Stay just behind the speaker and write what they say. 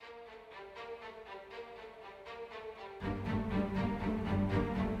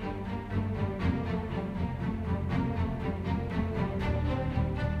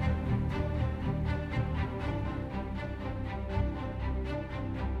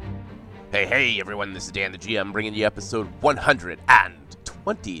Hey, everyone, this is Dan the GM bringing you episode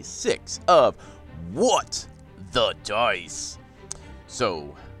 126 of What the Dice.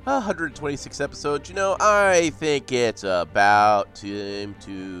 So, 126 episodes, I think it's about time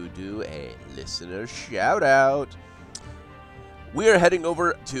to do a listener shout out. We're heading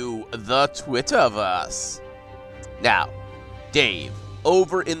over to the Twitterverse. Now, Dave,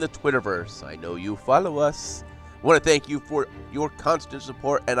 over in the Twitterverse, I know you follow us. I want to thank you for your constant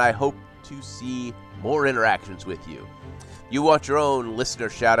support, and I hope to see more interactions with you. You want your own listener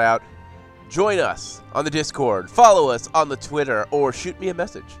shout out? Join us on the Discord, follow us on the Twitter, or shoot me a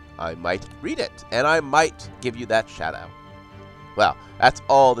message. I might read it, and I might give you that shout out. Well, that's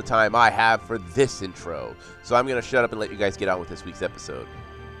all the time I have for this intro, so I'm going to shut up and let you guys get on with this week's episode.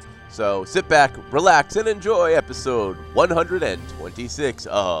 So sit back, relax, and enjoy episode 126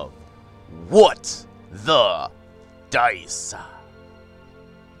 of What the Dice.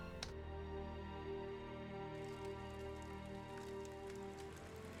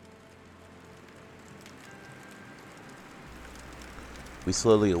 We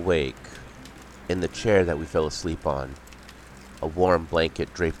slowly awake in the chair that we fell asleep on, a warm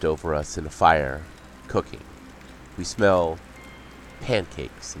blanket draped over us and a fire cooking. We smell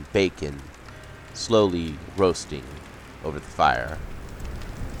pancakes and bacon slowly roasting over the fire.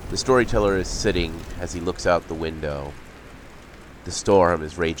 The storyteller is sitting as he looks out the window. The storm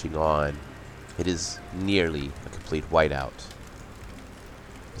is raging on. It is nearly a complete whiteout.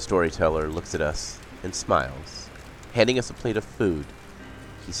 The storyteller looks at us and smiles, handing us a plate of food.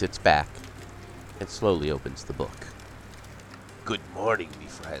 He sits back and slowly opens the book. Good morning, me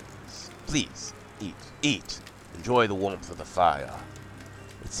friends. Please, eat. Enjoy the warmth of the fire.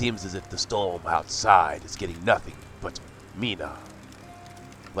 It seems as if the storm outside is getting nothing but Mina.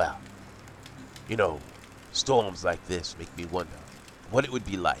 Well, storms like this make me wonder what it would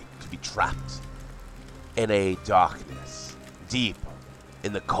be like to be trapped in a darkness deep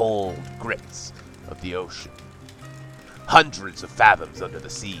in the cold grips of the ocean. Hundreds of fathoms under the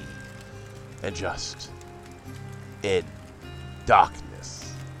sea, and just in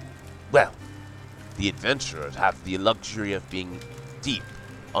darkness. Well, the adventurers have the luxury of being deep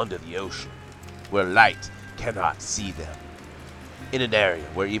under the ocean, where light cannot see them, in an area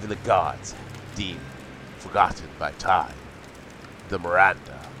where even the gods deem forgotten by time, the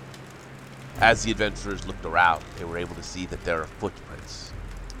Miranda. As the adventurers looked around, they were able to see that there are footprints,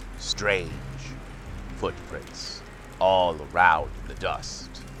 strange footprints, all around in the dust.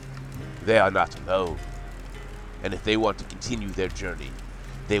 They are not alone, and if they want to continue their journey,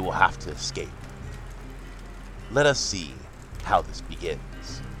 they will have to escape. Let us see how this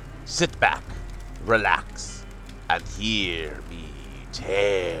begins. Sit back, relax, and hear me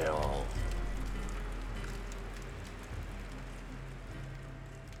tell.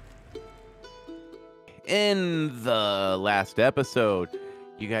 In the last episode,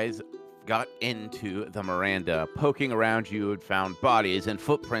 you guys got into the Miranda. Poking around, you had found bodies and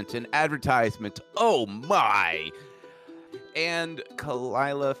footprints and advertisements. Oh my! And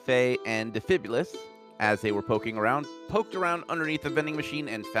Kilila, Phae and Defibulous, as they were poking around, poked around underneath the vending machine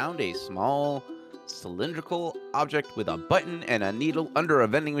and found a small cylindrical object with a button and a needle under a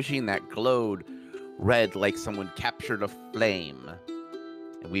vending machine that glowed red like someone captured a flame.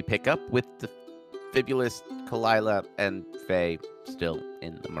 And we pick up with Defibulous, Kilila, and Phae still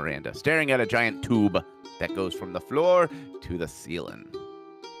in the Miranda, staring at a giant tube that goes from the floor to the ceiling.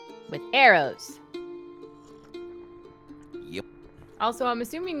 With arrows. Yep. Also, I'm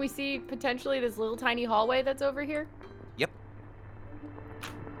assuming we see potentially this little tiny hallway that's over here. Yep.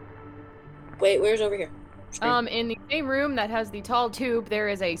 Wait, where's over here? In the same room that has the tall tube, there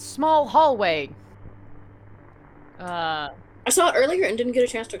is a small hallway. I saw it earlier and didn't get a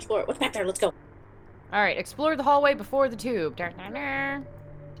chance to explore it. What's back there? Let's go. Alright, explore the hallway before the tube.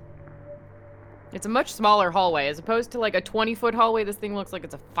 It's a much smaller hallway. As opposed to like a 20-foot hallway, this thing looks like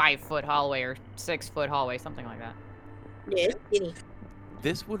it's a 5-foot hallway or 6-foot hallway, something like that. Yeah, it's skinny.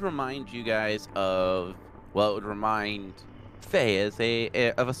 This would remind you guys of, well, it would remind Phae as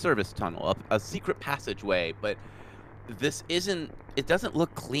of a service tunnel, a secret passageway, but this isn't, it doesn't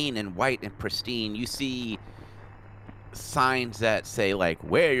look clean and white and pristine. You see signs that say, like,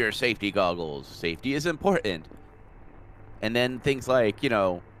 wear your safety goggles, safety is important. And then things like,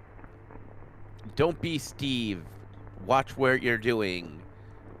 don't be Steve, watch where you're doing.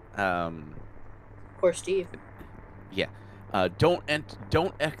 Poor Steve. Yeah. Don't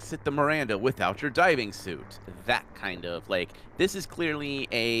exit the Miranda without your diving suit. That kind of like this is clearly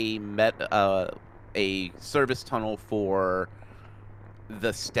a service tunnel for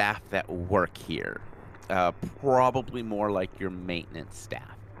the staff that work here. Probably more like your maintenance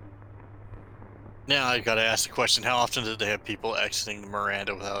staff. Now I gotta ask the question: how often did they have people exiting the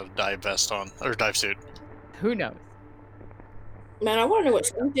Miranda without a dive vest on or dive suit? Who knows? Man, I want to know what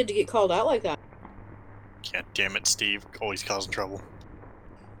Steve did to get called out like that. God damn it, Steve! Always causing trouble.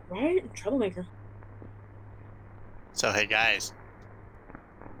 Right? Troublemaker. So hey guys,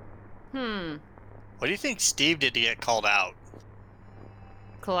 Hmm. what do you think Steve did to get called out?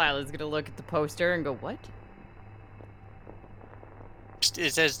 Kalila's gonna look at the poster and go, what?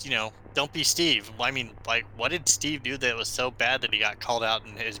 It says, don't be Steve. I mean, like, what did Steve do that was so bad that he got called out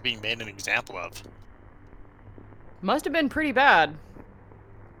and is being made an example of? Must have been pretty bad.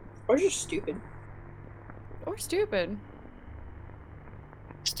 Or just stupid. Or stupid.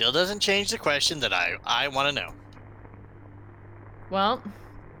 Still doesn't change the question that I want to know. Well,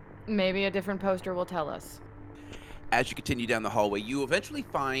 maybe a different poster will tell us. As you continue down the hallway, you eventually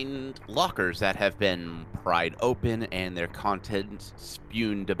find lockers that have been pried open and their contents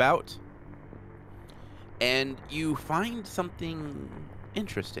spewed about. And you find something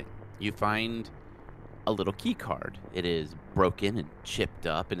interesting. You find a little key card. It is broken and chipped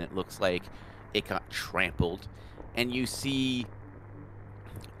up, and it looks like it got trampled. And you see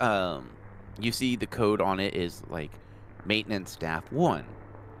the code on it is like maintenance staff 1.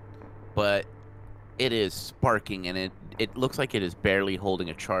 But it is sparking, and it looks like it is barely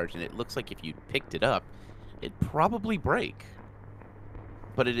holding a charge, and it looks like if you picked it up, it'd probably break.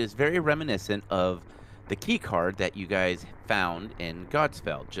 But it is very reminiscent of the key card that you guys found in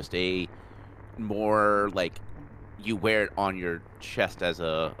Godsfeld. Just a more like you wear it on your chest as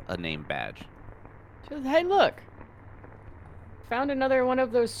a name badge. Just, hey, look. Found another one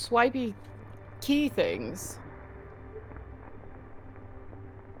of those swipey key things.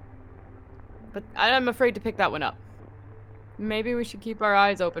 But I'm afraid to pick that one up. Maybe we should keep our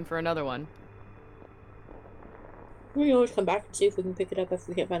eyes open for another one. We can always come back and see if we can pick it up if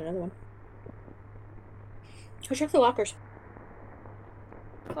we can't find another one. Go check the lockers.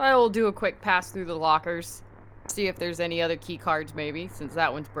 I will do a quick pass through the lockers. See if there's any other key cards maybe, since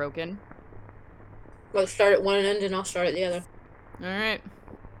that one's broken. Well, start at one end and I'll start at the other. Alright.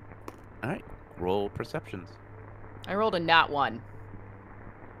 Alright, roll perceptions. I rolled a nat 1.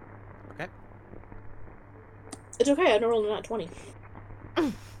 Okay. It's okay, I don't roll a nat 20.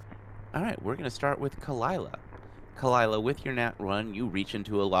 Alright, we're going to start with Kilila. Kilila, with your nat run, you reach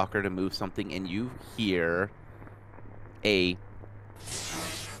into a locker to move something, and you hear and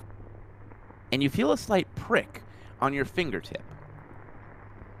you feel a slight prick on your fingertip.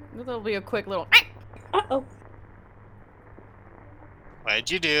 There'll be a quick little... Uh-oh.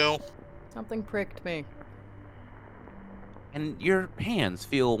 What'd you do? Something pricked me. And your hands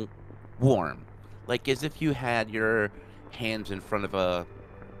feel warm, like as if you had your hands in front of a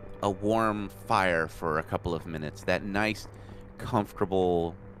warm fire for a couple of minutes. That nice,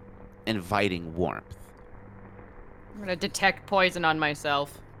 comfortable, inviting warmth. I'm gonna detect poison on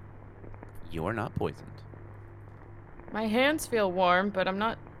myself. You're not poisoned. My hands feel warm, but I'm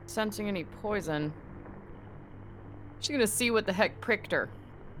not sensing any poison. She's gonna see what the heck pricked her.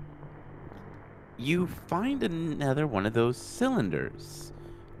 You find another one of those cylinders,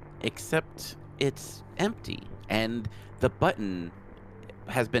 except it's empty, and the button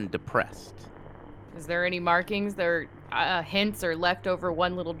has been depressed. Is there any markings? There hints or left over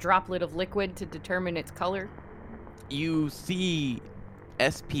one little droplet of liquid to determine its color? You see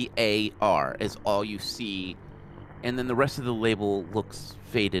SPAR is all you see, and then the rest of the label looks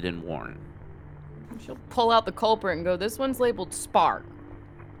faded and worn. She'll pull out the culprit and go, this one's labeled SPAR.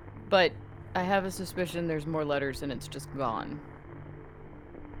 But I have a suspicion there's more letters and it's just gone.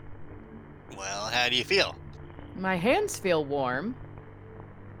 Well, how do you feel? My hands feel warm,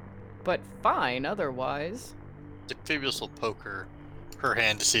 but fine otherwise. Defibulous will poke her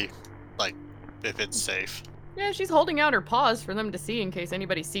hand to see, like, if it's safe. Yeah, she's holding out her paws for them to see in case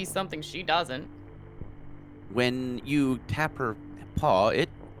anybody sees something she doesn't. When you tap her paw, it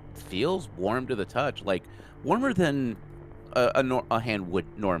feels warm to the touch, like warmer than a hand would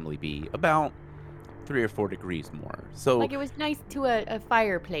normally be, about 3 or 4 degrees more. So, Like it was nice to a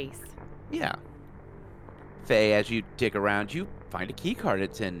fireplace. yeah. Faye, as you dig around, you find a key card.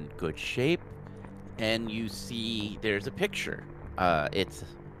 It's in good shape, and you see there's a picture. It's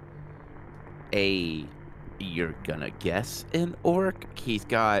you're gonna guess an orc. He's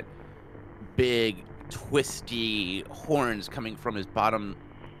got big, twisty horns coming from his bottom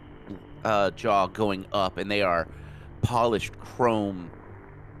jaw going up, and they are polished chrome.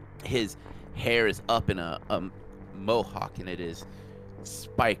 His hair is up in a mohawk, and it is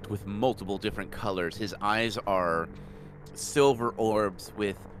spiked with multiple different colors. His eyes are silver orbs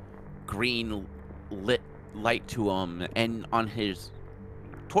with green lit light to them, and on his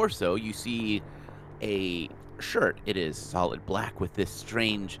torso you see a shirt. It is solid black with this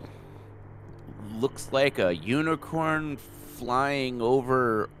strange, looks like a unicorn flying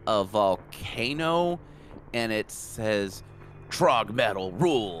over a volcano, and it says Trog Metal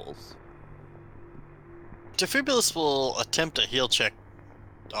rules. Defibulous will attempt a heal check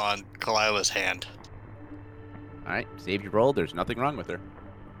on Kalila's hand. All right, save your roll. There's nothing wrong with her.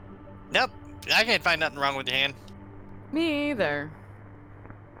 Nope, I can't find nothing wrong with your hand. Me either.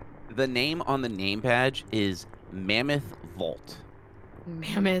 The name on the name badge is Mammoth Vault.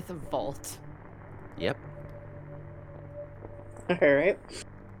 Mammoth Vault. Yep. Alright.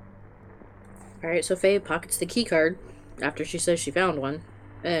 Alright, so Phae pockets the key card after she says she found one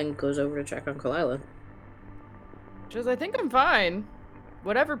and goes over to check on Kilila. Just, I think I'm fine.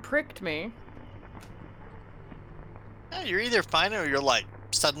 Whatever pricked me. Yeah, you're either fine or you're like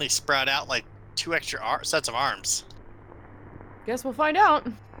suddenly sprout out like 2 extra sets of arms. Guess we'll find out.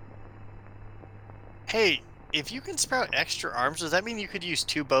 Hey, if you can sprout extra arms, does that mean you could use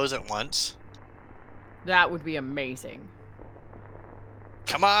 2 bows at once? That would be amazing.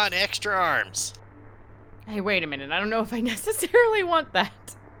 Come on, extra arms. Hey, wait a minute. I don't know if I necessarily want that.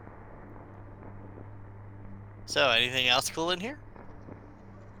 So, anything else cool in here?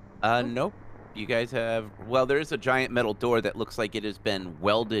 Nope. You guys have... Well, there's a giant metal door that looks like it has been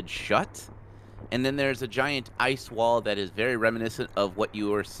welded shut. And then there's a giant ice wall that is very reminiscent of what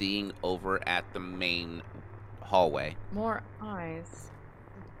you are seeing over at the main hallway. More eyes.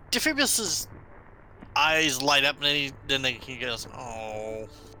 Defibulous's eyes light up, and then he goes, "Oh."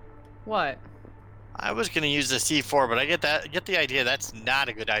 What? I was gonna use the C4, but I get the idea. That's not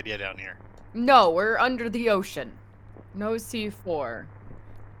a good idea down here. No, we're under the ocean. No C4.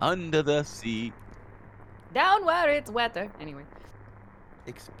 Under the sea, Down where it's wetter. Anyway.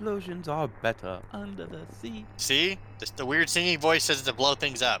 explosions are better under the sea. See, the weird singing voice says to blow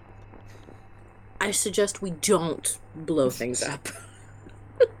things up. I suggest we don't blow things up.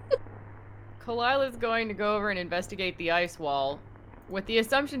 Kalila's going to go over and investigate the ice wall, with the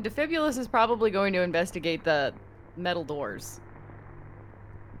assumption Defibulous is probably going to investigate the metal doors.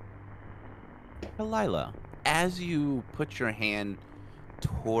 Kilila, as you put your hand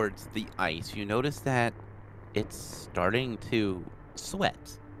towards the ice, you notice that it's starting to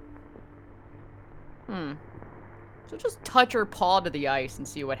sweat. So just touch her paw to the ice and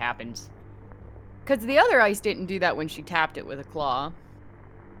see what happens. Because the other ice didn't do that when she tapped it with a claw.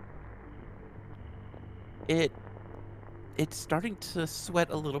 It's starting to sweat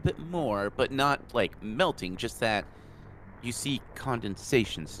a little bit more, but not like melting, just that you see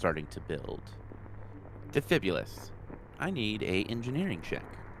condensation starting to build. Defibulous, I need a engineering check.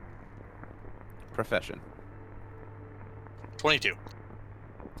 Profession. 22.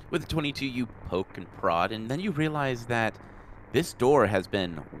 With 22, you poke and prod, and then you realize that this door has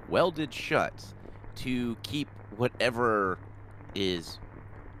been welded shut to keep whatever is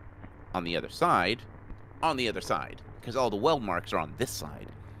on the other side, because all the weld marks are on this side.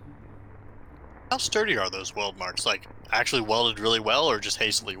 How sturdy are those weld marks? Like, actually welded really well, or just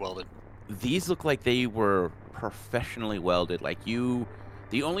hastily welded? These look like they were professionally welded. Like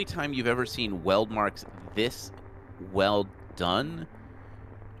the only time you've ever seen weld marks this well done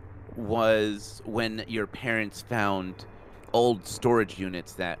was when your parents found old storage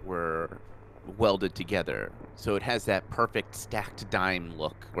units that were welded together. So it has that perfect stacked dime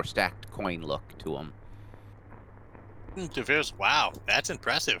look or stacked coin look to them. Wow, that's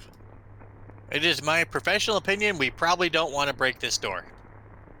impressive. It is my professional opinion, we probably don't want to break this door.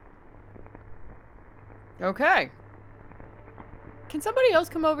 Okay. Can somebody else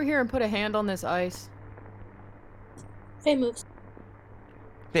come over here and put a hand on this ice? Phae moves.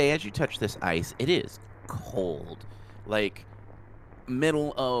 Phae, as you touch this ice, it is cold. Like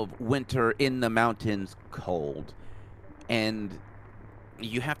middle of winter in the mountains cold. And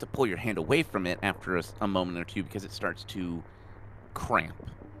you have to pull your hand away from it after a moment or two because it starts to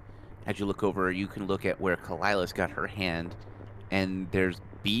cramp. As you look over, you can look at where Kalila's got her hand, and there's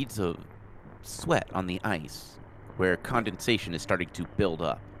beads of sweat on the ice where condensation is starting to build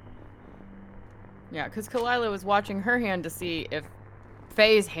up. Yeah, because Kilila was watching her hand to see if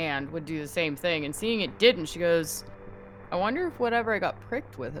Phae's hand would do the same thing, and seeing it didn't, she goes, I wonder if whatever I got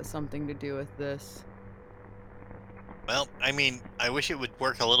pricked with has something to do with this. Well, I mean, I wish it would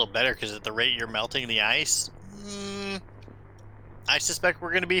work a little better, because at the rate you're melting the ice, I suspect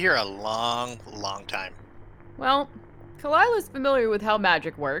we're going to be here a long, long time. Well, Kalila's familiar with how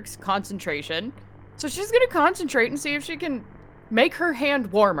magic works, concentration. So she's gonna concentrate and see if she can make her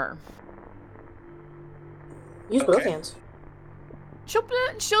hand warmer. Use both hands.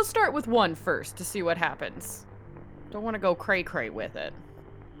 She'll start with one first to see what happens. Don't want to go cray-cray with it.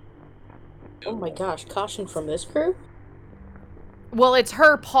 Oh my gosh, caution from this crew? Well, it's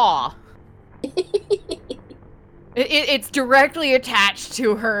her paw. It's directly attached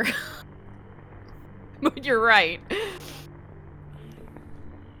to her. But you're right.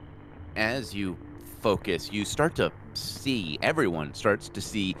 As you focus, you start to see, everyone starts to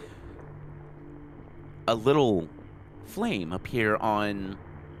see a little flame appear on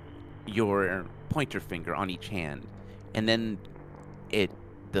your pointer finger on each hand. And then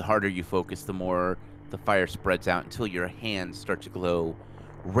the harder you focus, the more the fire spreads out until your hands start to glow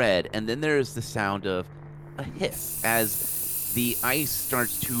red. And then there's the sound of a hiss as the ice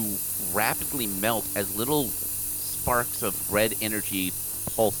starts to rapidly melt as little sparks of red energy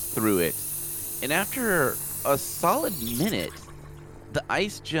pulse through it. And after a solid minute, the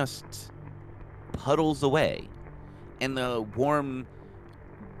ice just puddles away. And the warm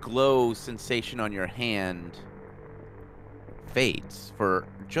glow sensation on your hand fades for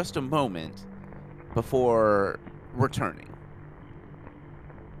just a moment before returning.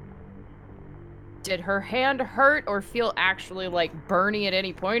 Did her hand hurt or feel actually like burny at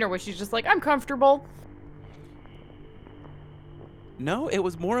any point, or was she just like, I'm comfortable? No, it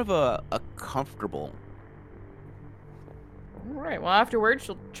was more of a comfortable. All right, well, afterwards,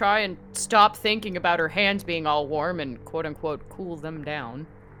 she'll try and stop thinking about her hands being all warm and quote-unquote cool them down.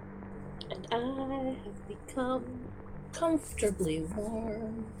 And I have become comfortably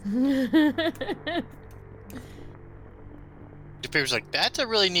warm. Paper's like, that's a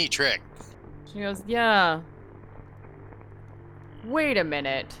really neat trick. She goes, yeah. Wait a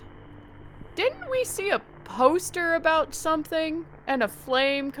minute. Didn't we see a poster about something? And a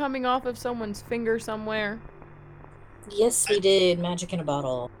flame coming off of someone's finger somewhere? Yes, we did. Magic in a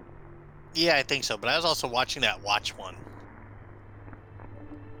bottle. Yeah, I think so. But I was also watching that watch one.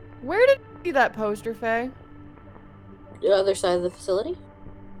 Where did you see that poster, Faye? The other side of the facility?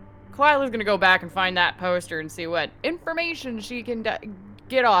 Kalila's gonna go back and find that poster and see what information she can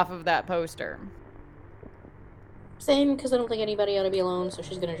get off of that poster. Same, because I don't think anybody ought to be alone, so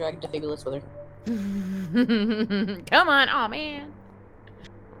she's gonna drag Defibulous with her. Come on, aw man.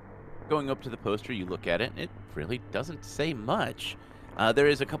 Going up to the poster, you look at it, and it really doesn't say much. There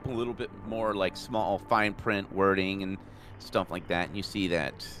is a couple little bit more like small fine print wording and stuff like that, and you see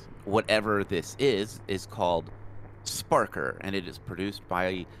that whatever this is called Sparker, and it is produced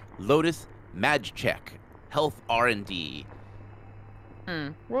by Lotus Magcheck Health R&D.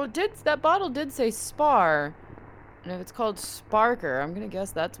 Well, that bottle did say Spar, and if it's called Sparker, I'm gonna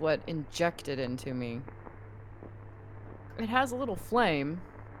guess that's what injected into me. It has a little flame.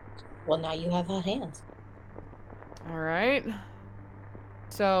 Well, now you have hot hands. All right.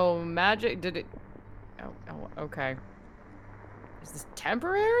 So magic did it? Oh, okay. Is this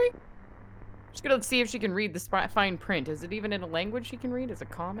temporary? Just gonna see if she can read the fine print. Is it even in a language she can read? Is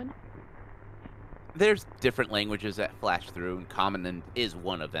it common? There's different languages that flash through, and common is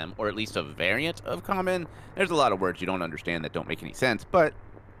one of them, or at least a variant of common. There's a lot of words you don't understand that don't make any sense, but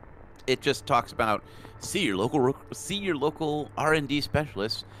it just talks about see your local R&D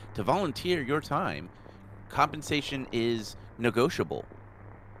specialist to volunteer your time. Compensation is negotiable.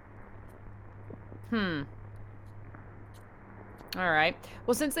 All right.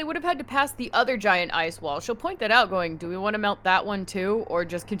 Well, since they would have had to pass the other giant ice wall, she'll point that out going, do we want to melt that one too, or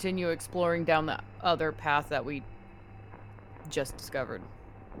just continue exploring down the other path that we just discovered?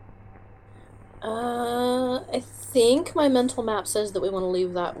 I think my mental map says that we want to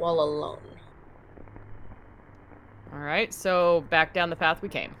leave that wall alone. All right, so back down the path we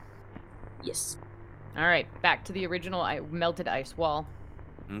came. Yes. All right, back to the original melted ice wall.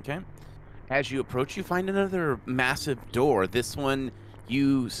 Okay. As you approach, you find another massive door. This one,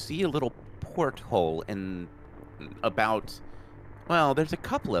 you see a little porthole in there's a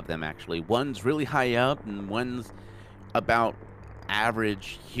couple of them actually. One's really high up and one's about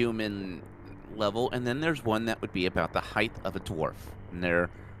average human level. And then there's one that would be about the height of a dwarf. And they're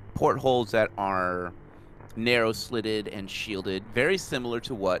portholes that are narrow slitted and shielded, very similar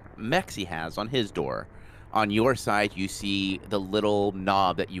to what Mexi has on his door. On your side, you see the little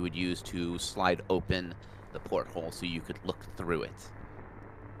knob that you would use to slide open the porthole so you could look through it.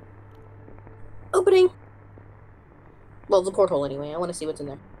 Opening! Well, the porthole anyway. I want to see what's in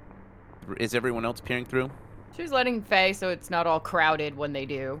there. Is everyone else peering through? She's letting Faye so it's not all crowded when they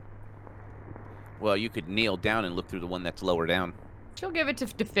do. Well, you could kneel down and look through the one that's lower down. She'll give it to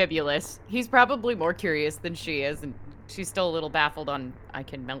Defibulous. He's probably more curious than she is, and she's still a little baffled on I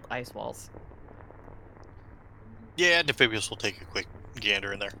can melt ice walls. Yeah, Defibulous will take a quick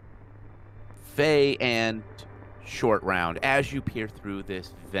gander in there. Phae and Short Round, as you peer through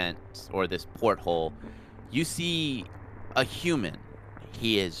this vent or this porthole, you see a human.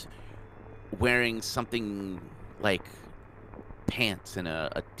 He is wearing something like pants and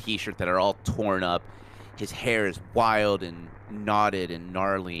a t-shirt that are all torn up. His hair is wild and knotted and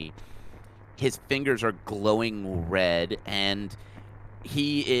gnarly. His fingers are glowing red, and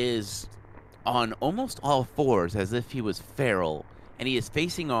he is on almost all fours as if he was feral, and he is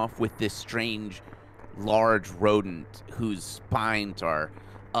facing off with this strange large rodent whose spines are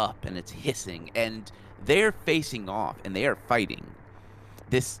up and it's hissing, and they're facing off and they are fighting.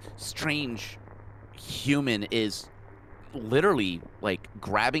 This strange human is literally like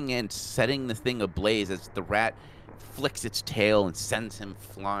grabbing and setting the thing ablaze as the rat flicks its tail and sends him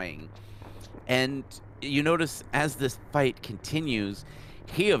flying. And you notice as this fight continues,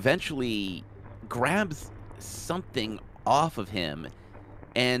 he eventually grabs something off of him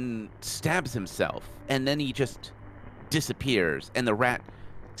and stabs himself, and then he just disappears, and the rat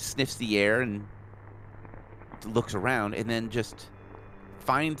sniffs the air and looks around and then just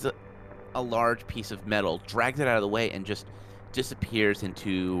finds a large piece of metal, drags it out of the way, and just disappears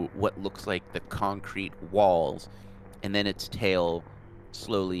into what looks like the concrete walls, and then its tail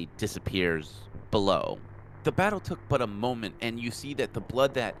slowly disappears below. The battle took but a moment, and you see that the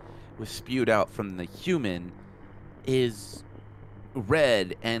blood that was spewed out from the human is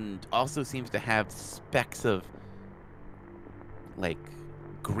red and also seems to have specks of like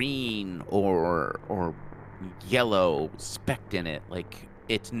green or yellow specked in it. Like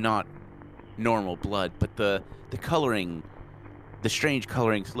it's not normal blood, but the coloring, the strange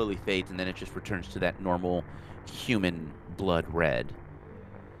coloring slowly fades, and then it just returns to that normal human blood red.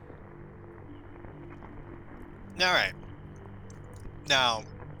 All right. Now,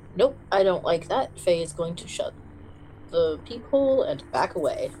 Nope, I don't like that. Faye is going to shut the peephole and back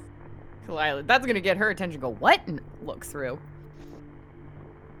away. Kilila, that's gonna get her attention. Go, what? And look through.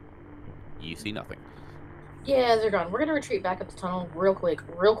 You see nothing. Yeah, they're gone. We're gonna retreat back up the tunnel real quick,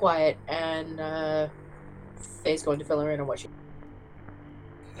 real quiet, and Faye's going to fill her in on what she...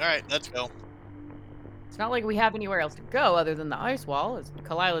 all right, let's go. It's not like we have anywhere else to go other than the ice wall, as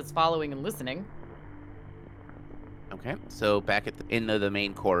Kalila's following and listening. Okay, so back at into the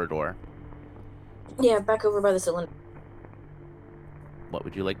main corridor, Yeah, back over by the cylinder. what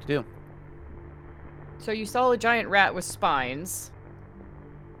would you like to do? So you saw a giant rat with spines.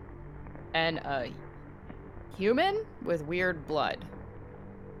 And a human with weird blood.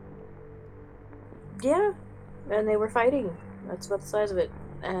 Yeah, and they were fighting. That's about the size of it.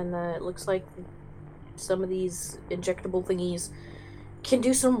 And it looks like some of these injectable thingies can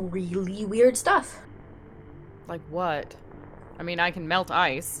do some really weird stuff. Like what? I mean, I can melt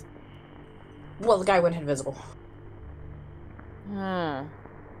ice. Well, the guy went invisible. Huh.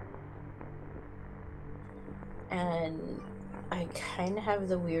 And I kind of have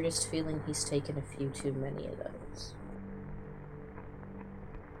the weirdest feeling he's taken a few too many of those.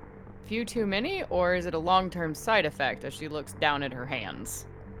 Few too many, or is it a long-term side effect as she looks down at her hands?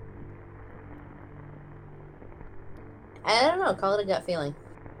 I don't know, call it a gut feeling.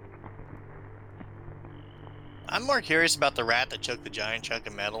 I'm more curious about the rat that took the giant chunk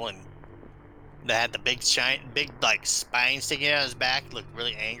of metal and that had the big like spine sticking out of his back, looked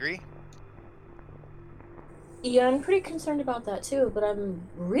really angry. Yeah, I'm pretty concerned about that too, but I'm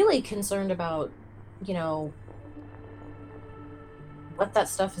really concerned about, you know, what that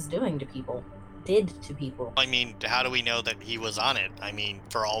stuff is doing to people. Did to people. I mean, how do we know that he was on it? I mean,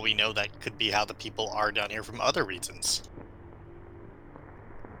 for all we know, that could be how the people are down here from other reasons.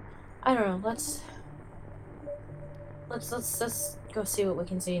 I don't know, let's go see what we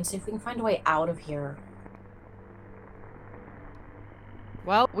can see and see if we can find a way out of here.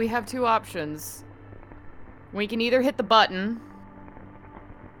 Well, we have two options. We can either hit the button,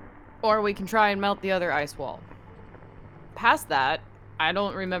 or we can try and melt the other ice wall. Past that, I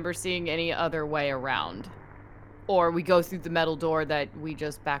don't remember seeing any other way around. Or we go through the metal door that we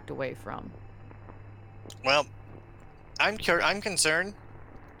just backed away from. Well, I'm concerned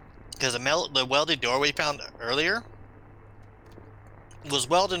because the welded door we found earlier was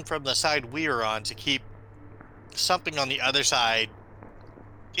welded from the side we were on to keep something on the other side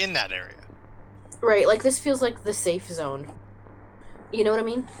in that area. Right, like this feels like the safe zone. You know what I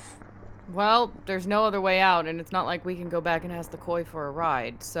mean? Well, there's no other way out, and it's not like we can go back and ask the koi for a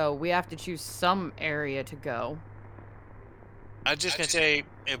ride, so we have to choose some area to go. I was just gonna say,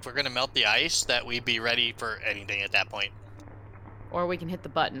 if we're gonna melt the ice, that we'd be ready for anything at that point. Or we can hit the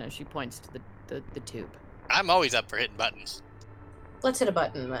button as she points to the tube. I'm always up for hitting buttons. Let's hit a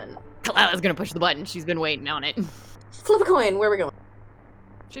button then. Kalila's gonna push the button. She's been waiting on it. Flip a coin. Where are we going?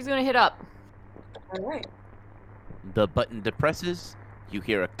 She's gonna hit up. All right. The button depresses. You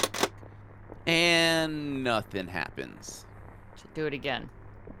hear a and nothing happens. She'll do it again.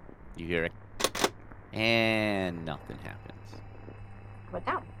 You hear a and nothing happens. What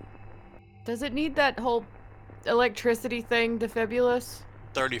now? Does it need that whole electricity thing, Defibulous?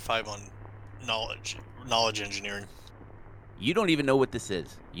 35 on knowledge engineering. You don't even know what this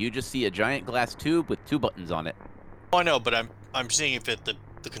is. You just see a giant glass tube with 2 buttons on it. Oh, I know, but I'm seeing if the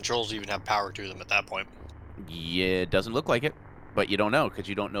controls even have power to them at that point. Yeah, it doesn't look like it, but you don't know because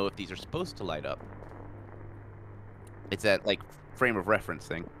you don't know if these are supposed to light up. It's that like frame of reference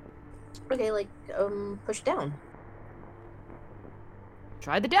thing. Okay, like push down.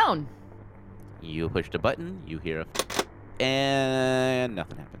 Try the down. You push the button, you hear a and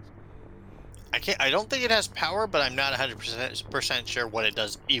nothing happens. I don't think it has power, but I'm not 100% sure what it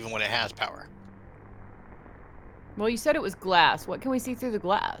does even when it has power. Well, you said it was glass. What can we see through the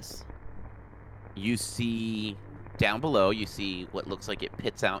glass? You see down below, you see what looks like it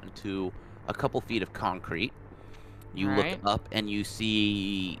pits out into a couple feet of concrete. You look Right. up and you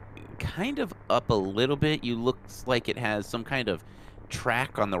see kind of up a little bit. You looks like it has some kind of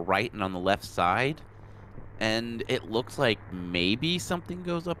track on the right and on the left side. And it looks like maybe something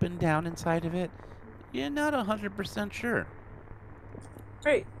goes up and down inside of it. You're not 100% sure.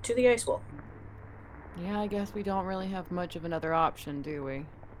 Right, to the ice wall. Yeah, I guess we don't really have much of another option, do we?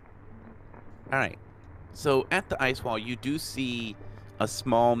 All right. So at the ice wall, you do see a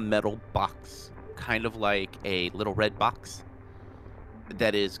small metal box, kind of like a little red box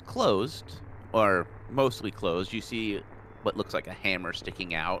that is closed, or mostly closed. You see what looks like a hammer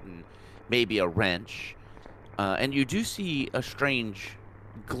sticking out and maybe a wrench. And you do see a strange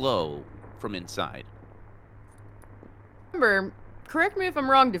glow from inside. Remember, correct me if I'm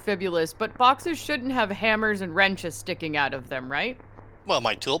wrong, Defibulous, but boxes shouldn't have hammers and wrenches sticking out of them, right? Well,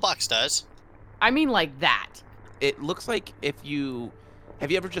 my toolbox does. I mean like that. It looks like if you... Have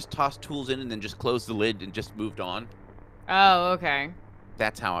you ever just tossed tools in and then just closed the lid and just moved on? Oh, okay.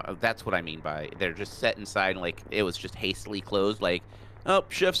 That's what I mean by they're just set inside and like it was just hastily closed, like, oh,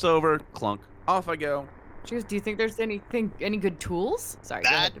 shift's over, clunk, off I go. Jeez, do you think there's any good tools? Sorry,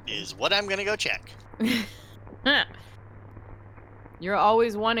 go That ahead, is what I'm gonna go check. Defibulous. You're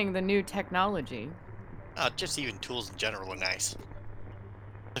always wanting the new technology. Just even tools in general are nice.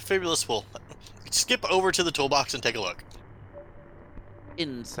 The Fabulous will skip over to the toolbox and take a look.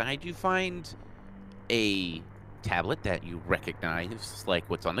 Inside you find a tablet that you recognize like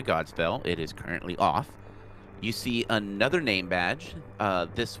what's on the Godspell. It is currently off. You see another name badge.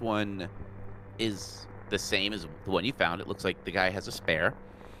 This one is the same as the one you found. It looks like the guy has a spare.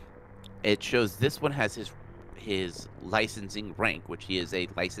 It shows this one has his licensing rank, which he is a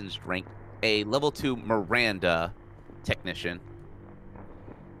licensed rank, a level 2 Miranda technician.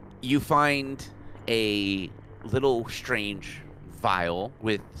 You find a little strange vial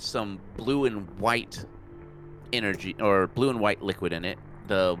with some blue and white energy, or blue and white liquid in it.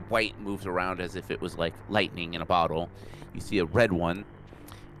 The white moves around as if it was like lightning in a bottle. You see a red one,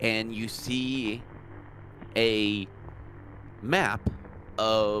 and you see a map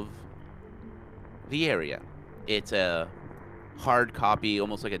of the area. It's a hard copy,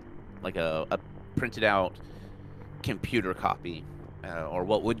 almost like a printed out computer copy, or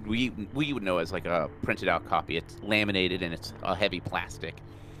what would we would know as like a printed out copy. It's laminated and it's a heavy plastic,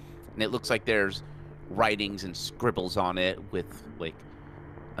 and it looks like there's writings and scribbles on it with like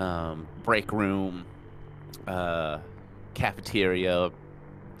break room, cafeteria,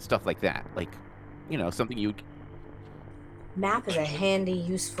 stuff like that. Like, you know, something you'd... Map is a handy,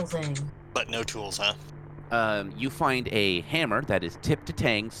 useful thing. But no tools, huh? You find a hammer that is tip to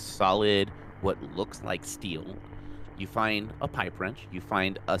tang, solid, what looks like steel. You find a pipe wrench. You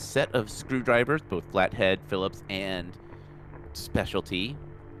find a set of screwdrivers, both flathead, Phillips, and specialty.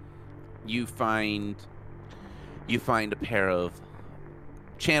 You find a pair of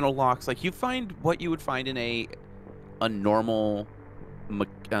channel locks. Like, you find what you would find in a normal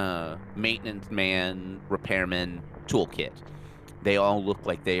maintenance man, repairman toolkit. They all look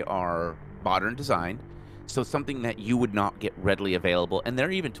like they are modern design, so something that you would not get readily available, and there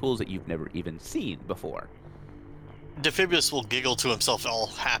are even tools that you've never even seen before. Defibulous will giggle to himself all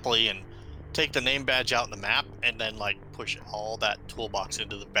happily and take the name badge out in the map and then like push all that toolbox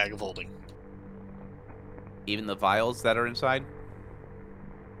into the bag of holding. Even the vials that are inside?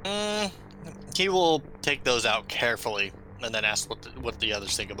 He will take those out carefully and then ask what the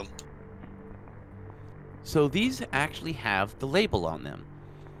others think of them. So these actually have the label on them.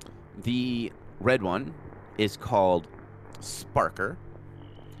 The red one is called Sparker,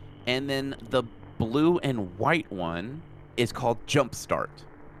 and then the blue and white one is called Jumpstart.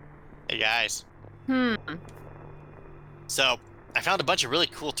 Hey guys. Hmm. So I found a bunch of really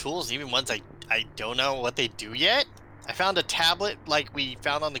cool tools, even ones I don't know what they do yet. I found a tablet like we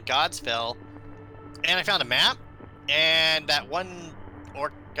found on the Godspell, and I found a map, and that one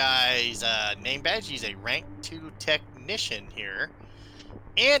orc guy's name badge. He's a rank 2 technician here.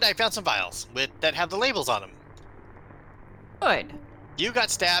 And I found some vials that have the labels on them. Good. You got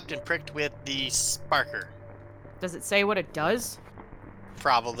stabbed and pricked with the Sparker. Does it say what it does?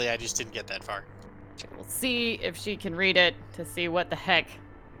 Probably, I just didn't get that far. We'll see if she can read it to see what the heck.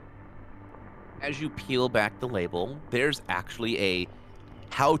 As you peel back the label, there's actually a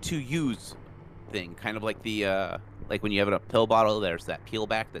how to use thing, kind of like the like when you have a pill bottle, there's that peel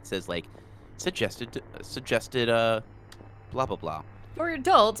back that says like suggested blah blah blah. For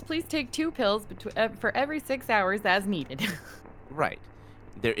adults, please take 2 pills for every 6 hours as needed. Right.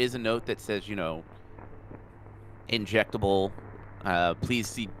 There is a note that says, injectable, please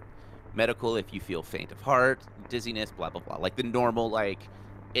see medical if you feel faint of heart, dizziness, blah blah blah, like the normal, like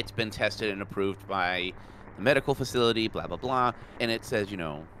it's been tested and approved by the medical facility, blah blah blah. And it says,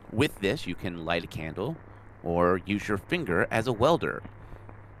 with this you can light a candle or use your finger as a welder.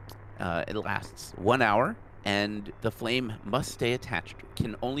 It lasts 1 hour, and the flame must stay attached,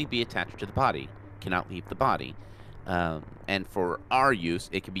 can only be attached to the body, cannot leave the body. And for our use,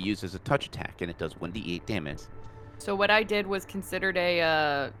 it can be used as a touch attack, and it does 1d8 damage. So what I did was considered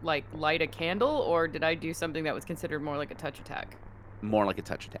a, like, light a candle, or did I do something that was considered more like a touch attack? More like a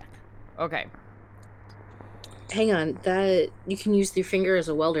touch attack. Okay. Hang on, that you can use your finger as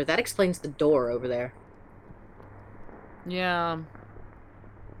a welder. That explains the door over there. Yeah.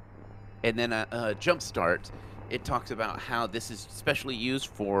 And then Jumpstart, it talks about how this is specially used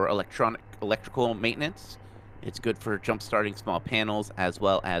for electrical maintenance. It's good for jump-starting small panels as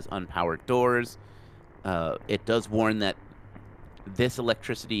well as unpowered doors. It does warn that this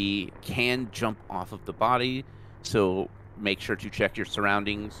electricity can jump off of the body, so make sure to check your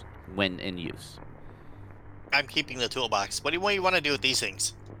surroundings when in use. I'm keeping the toolbox. What do you want to do with these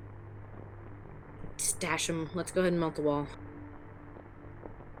things? Stash them. Let's go ahead and melt the wall.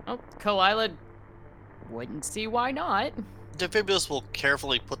 Oh, Kilila wouldn't see why not. Defibulous will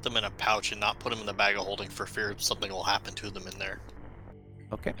carefully put them in a pouch and not put them in the bag of holding for fear something will happen to them in there.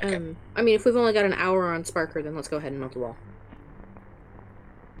 Okay. I mean, if we've only got an hour on Sparker, then let's go ahead and melt the wall.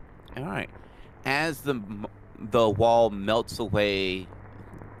 All right. As the wall melts away,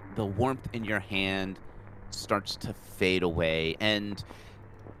 the warmth in your hand starts to fade away, and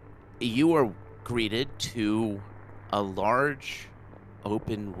you are greeted to a large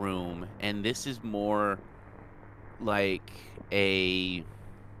open room, and this is more like as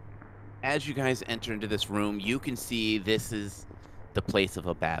you guys enter into this room, you can see this is the place of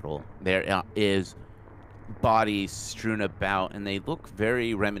a battle. There is bodies strewn about, and they look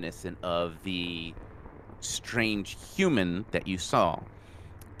very reminiscent of the strange human that you saw.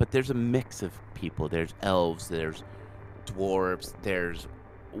 But there's a mix of people. There's elves, there's dwarves, there's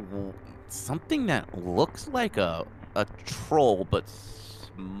something that looks like a troll but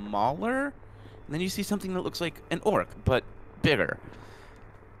smaller, and then you see something that looks like an orc but bigger.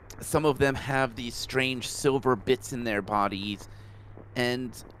 Some of them have these strange silver bits in their bodies,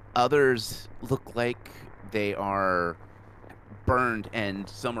 and others look like they are burned, and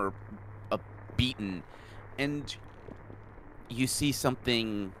some are beaten. And you see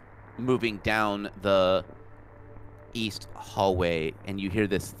something moving down the east hallway, and you hear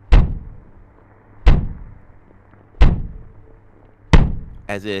this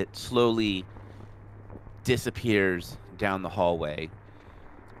as it slowly disappears down the hallway.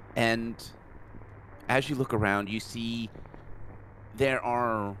 And as you look around, you see there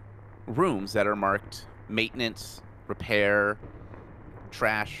are rooms that are marked maintenance, repair,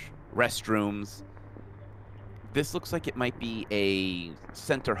 trash, restrooms. This looks like it might be a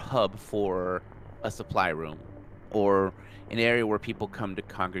center hub for a supply room, or an area where people come to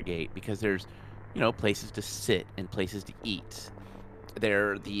congregate, because there's, places to sit and places to eat.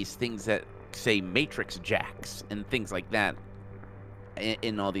 There are these things that say matrix jacks and things like that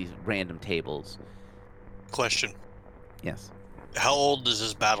in all these random tables. Question. Yes. How old does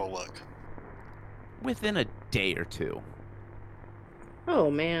this battle look? Within a day or two. Oh,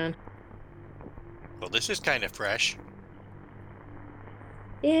 man. Well, this is kind of fresh.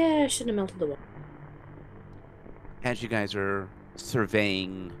 Yeah, I shouldn't have melted the wall. As you guys are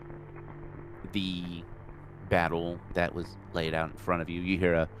surveying the battle that was laid out in front of you, you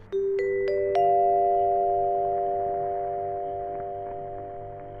hear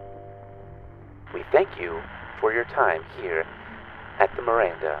for your time here at the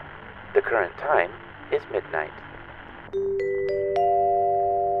Miranda. The current time is midnight.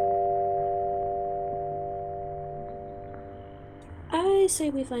 I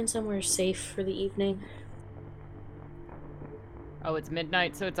say we find somewhere safe for the evening. Oh, it's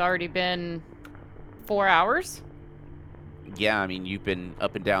midnight, so it's already been 4 hours? Yeah, I mean, you've been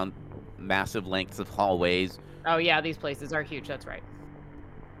up and down massive lengths of hallways. Oh, yeah, these places are huge. That's right.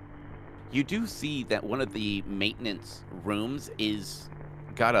 You do see that one of the maintenance rooms is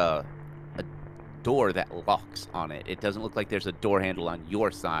got a door that locks on it. It doesn't look like there's a door handle on your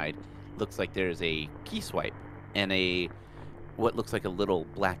side. Looks like there's a key swipe and what looks like a little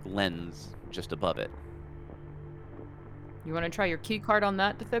black lens just above it. You want to try your key card on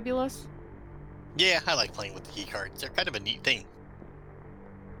that, Defibulous? Yeah, I like playing with the key cards. They're kind of a neat thing.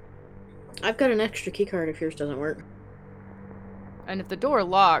 I've got an extra key card if yours doesn't work. And if the door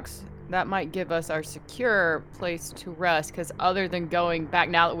locks, that might give us our secure place to rest, because other than going back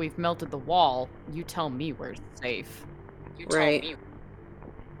now that we've melted the wall, you tell me where's safe. You tell Right. me.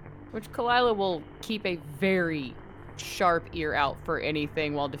 Which Kilila will keep a very sharp ear out for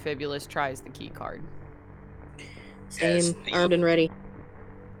anything while Defibulous tries the key card. Same, armed and ready.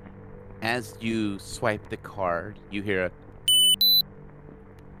 As you swipe the card, you hear a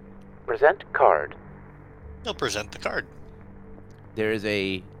present card. They'll present the card. There is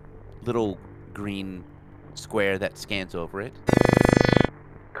a little green square that scans over it.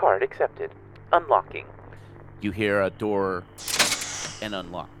 Card accepted. Unlocking. You hear a door and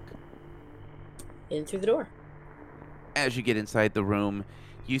unlock. In through the door. As you get inside the room,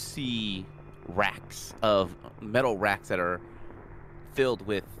 you see metal racks that are filled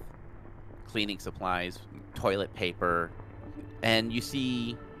with cleaning supplies, toilet paper, and you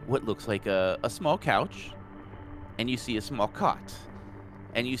see what looks like a small couch, and you see a small cot,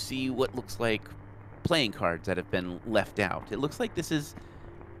 and you see what looks like playing cards that have been left out. It looks like this is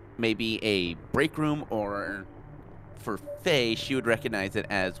maybe a break room, or for Phae, she would recognize it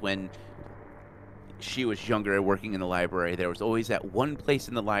as when she was younger working in the library. There was always that one place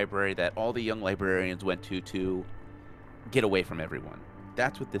in the library that all the young librarians went to get away from everyone.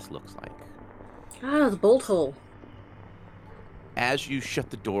 That's what this looks like. Ah, the bolt hole. As you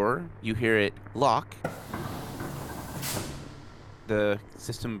shut the door, you hear it lock. The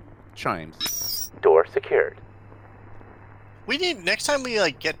system chimes. Door secured. We need, next time we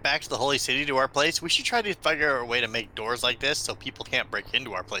get back to the Holy City to our place, we should try to figure out a way to make doors like this so people can't break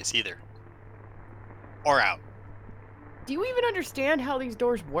into our place either. Or out. Do you even understand how these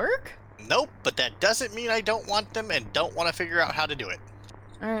doors work? Nope, but that doesn't mean I don't want them and don't want to figure out how to do it.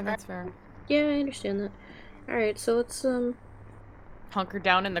 Alright, that's fair. Yeah, I understand that. Alright, so let's, Hunker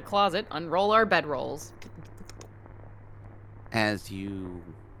down in the closet, unroll our bedrolls. As you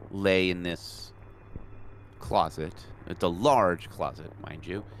lay in this closet, it's a large closet, mind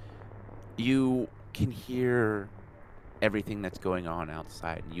you, you can hear everything that's going on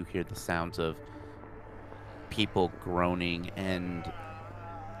outside. You hear the sounds of people groaning, and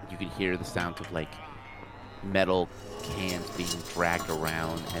you can hear the sounds of metal cans being dragged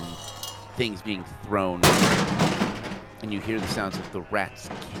around and things being thrown, and you hear the sounds of the rats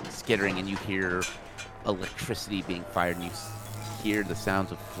skittering, and you hear electricity being fired, and you hear the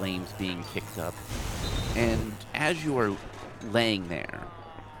sounds of flames being kicked up. And as you are laying there,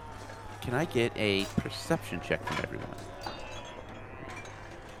 can I get a perception check from everyone?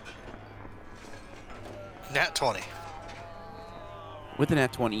 Nat 20. With an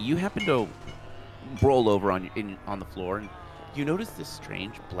nat 20, you happen to roll over on the floor, and you notice this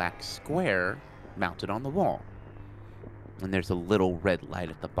strange black square mounted on the wall. And there's a little red light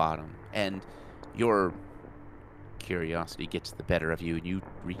at the bottom. And your curiosity gets the better of you, and you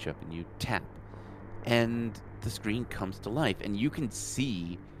reach up and you tap. And the screen comes to life, and you can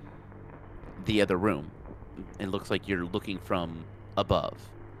see the other room. It looks like you're looking from above.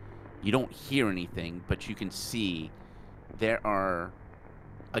 You don't hear anything, but you can see there are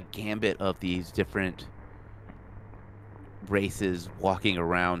a gambit of these different races walking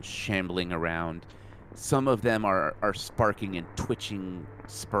around, shambling around. Some of them are sparking and twitching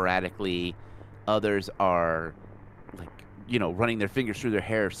sporadically. Others are running their fingers through their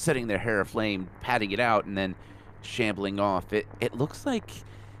hair, setting their hair aflame, patting it out, and then shambling off. It looks like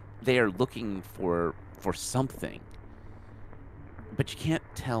they are looking for something, but you can't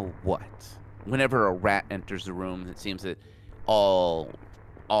tell what. Whenever a rat enters the room, it seems that all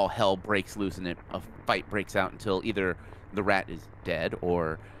hell breaks loose, and a fight breaks out until either the rat is dead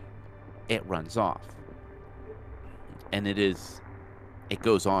or it runs off. And it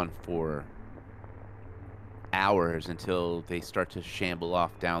goes on for hours until they start to shamble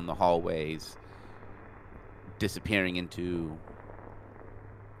off down the hallways, disappearing into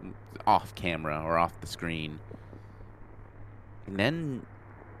off camera or off the screen. And then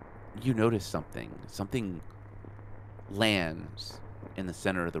you notice something. Something lands in the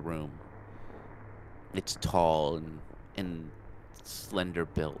center of the room. It's tall and slender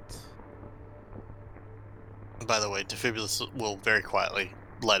built. By the way, Defibulous will very quietly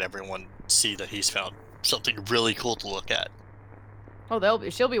let everyone see that he's found something really cool to look at. Oh,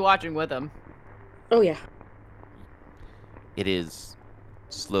 she'll be watching with him. Oh, yeah. It is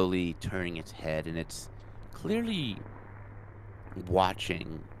slowly turning its head, and it's clearly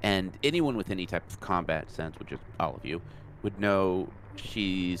watching. And anyone with any type of combat sense, which is all of you, would know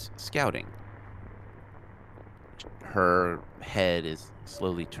she's scouting. Her head is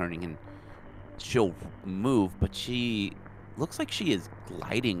slowly turning, and she'll move, but she looks like she is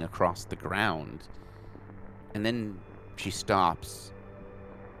gliding across the ground. And then she stops,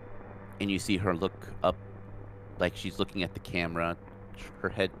 and you see her look up like she's looking at the camera. Her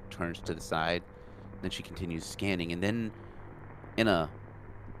head turns to the side. Then she continues scanning, and then in a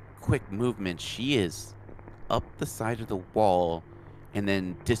quick movement, she is up the side of the wall and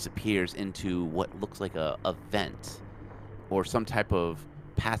then disappears into what looks like a vent or some type of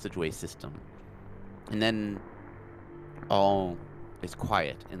passageway system. And then all is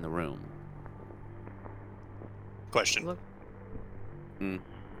quiet in the room. Question. Look.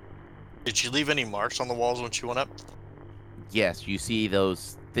 Did she leave any marks on the walls when she went up? Yes, you see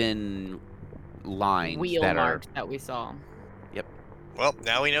those thin lines Wheel that marks that we saw. Well,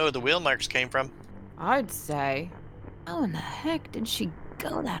 now we know where the wheel marks came from. I'd say. How in the heck did she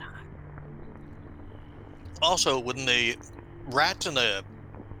go that high? Also, when the rats and the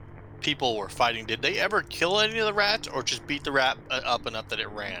people were fighting, did they ever kill any of the rats, or just beat the rat up enough that it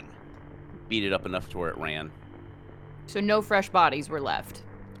ran? beat it up enough to where it ran. So no fresh bodies were left.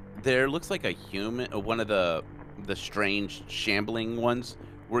 There looks like a human, one of the strange shambling ones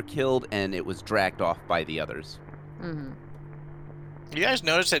were killed, and it was dragged off by the others. Mm-hmm. You guys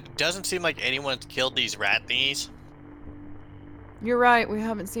notice it doesn't seem like anyone's killed these rat thingies? You're right, we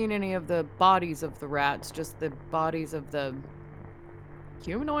haven't seen any of the bodies of the rats, just the bodies of the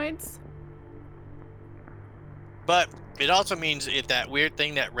humanoids. But it also means if that weird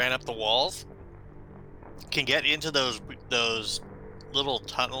thing that ran up the walls can get into those little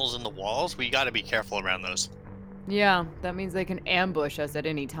tunnels in the walls, we got to be careful around those. Yeah, that means they can ambush us at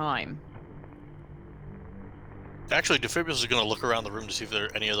any time. Actually, Defibulous is going to look around the room to see if there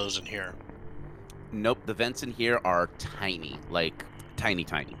are any of those in here. Nope, the vents in here are tiny, like tiny.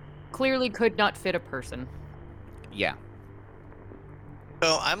 Clearly could not fit a person. Yeah.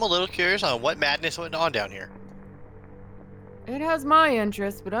 So I'm a little curious on what madness went on down here. It has my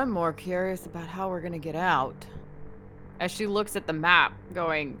interest, but I'm more curious about how we're gonna get out. As she looks at the map,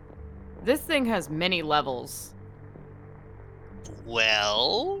 going, this thing has many levels.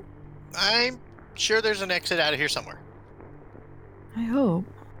 Well, I'm sure there's an exit out of here somewhere. I hope.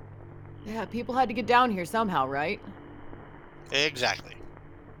 Yeah, people had to get down here somehow, right? Exactly.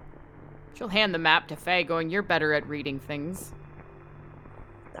 She'll hand the map to Phae, going, you're better at reading things.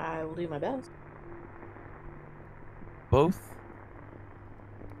 I will do my best. Both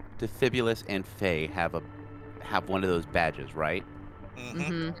Defibulous and Phae have one of those badges, right? Mm-hmm.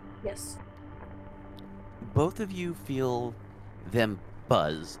 Mm-hmm. Yes. Both of you feel them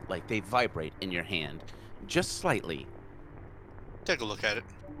buzz, like they vibrate in your hand, just slightly. Take a look at it.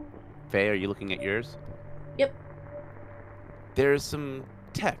 Phae, are you looking at yours? Yep. There's some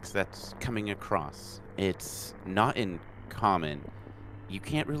text that's coming across. It's not in common. You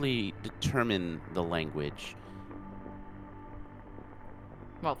can't really determine the language.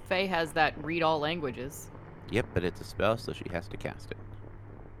 Well, Phae has that read all languages. Yep, but it's a spell, so she has to cast it.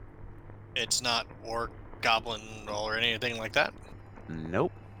 It's not orc, goblin, or anything like that?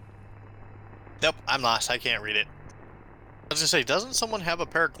 Nope. Nope, I'm lost. I can't read it. I was gonna say, doesn't someone have a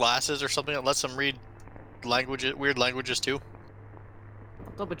pair of glasses or something that lets them read languages, weird languages too?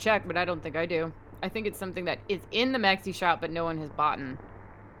 I'll double check, but I don't think I do. I think it's something that is in the maxi shop, but no one has bought.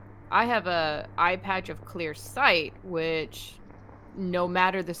 I have a eye patch of clear sight, which, no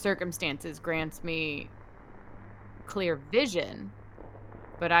matter the circumstances, grants me clear vision,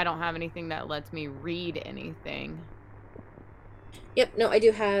 but I don't have anything that lets me read anything. Yep, no, I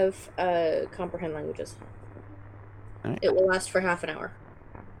do have comprehend languages. All right. It will last for half an hour.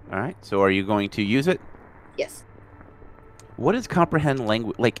 All right. So are you going to use it? Yes. What is comprehend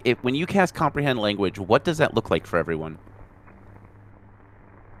language? Like, when you cast comprehend language, what does that look like for everyone?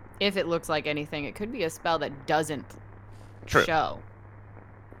 If it looks like anything, it could be a spell that doesn't True. show.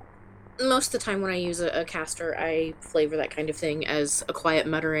 Most of the time when I use a caster, I flavor that kind of thing as a quiet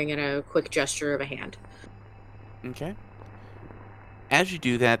muttering and a quick gesture of a hand. Okay. As you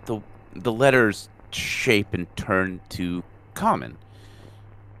do that, the letters shape and turn to common.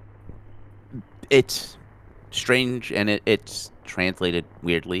 It's strange and it's translated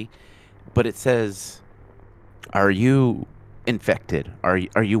weirdly, but it says, "Are you infected? Are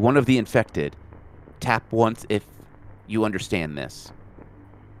you one of the infected? Tap once if you understand this."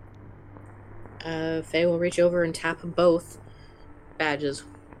 Faye will reach over and tap both badges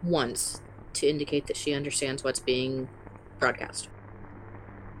once to indicate that she understands what's being broadcast.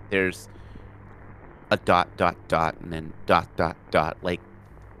 There's a dot dot dot and then dot dot dot, like,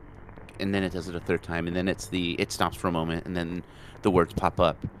 and then it does it a third time, and then it stops for a moment, and then the words pop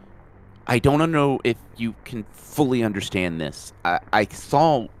up. I don't know if you can fully understand this. I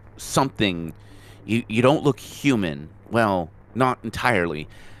saw something. You don't look human. Well, not entirely.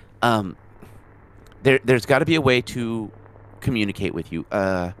 There's got to be a way to communicate with you.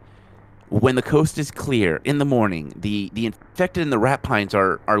 When the coast is clear in the morning, the infected in the rat pines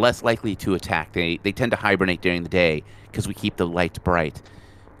are less likely to attack. They tend to hibernate during the day because we keep the lights bright.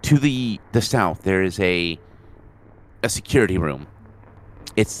 To the south, there is a security room.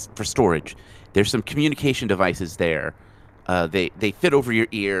 It's for storage. There's some communication devices there. They fit over your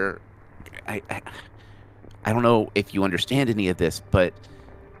ear. I don't know if you understand any of this, but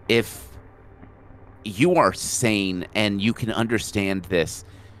if you are sane and you can understand this,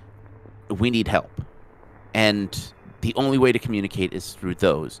 we need help. And the only way to communicate is through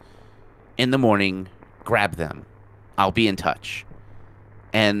those. In the morning, grab them. I'll be in touch.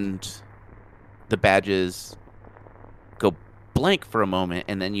 And the badges go blank for a moment,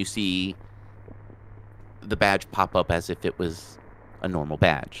 and then you see the badge pop up as if it was a normal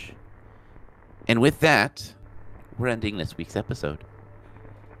badge. And with that, we're ending this week's episode.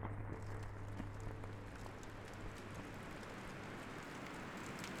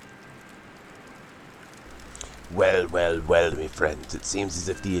 Well, well, well, my friends, it seems as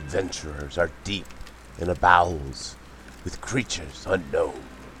if the adventurers are deep in the bowels with creatures unknown,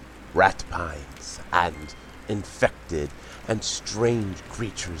 rat pines, and infected and strange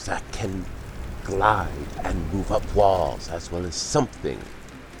creatures that can glide and move up walls, as well as something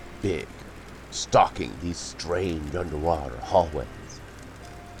big stalking these strange underwater hallways.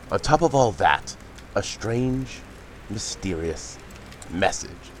 On top of all that, a strange, mysterious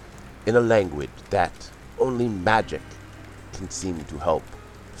message in a language that only magic can seem to help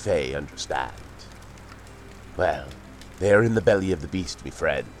Phae understand. Well, they are in the belly of the beast, me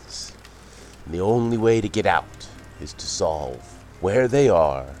friends, and the only way to get out is to solve where they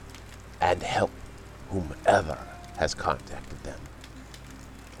are and help whomever has contacted them.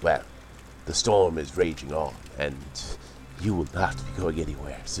 Well, the storm is raging on, and you will not be going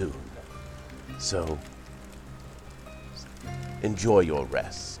anywhere soon. So, enjoy your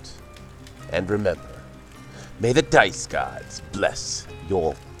rest, and remember, may the dice gods bless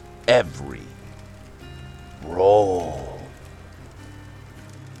your every roll.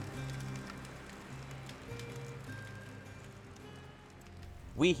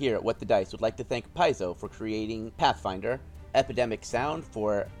 We here at What the Dice would like to thank Paizo for creating Pathfinder, Epidemic Sound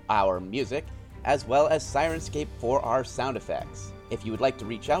for our music, as well as Sirenscape for our sound effects. If you would like to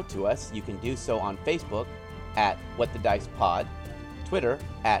reach out to us, you can do so on Facebook at What the Dice Pod, Twitter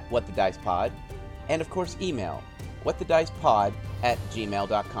at What the Dice Pod, and of course email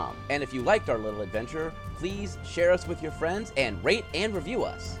whatthedicepod@gmail.com. And if you liked our little adventure, please share us with your friends and rate and review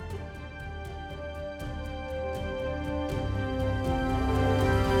us.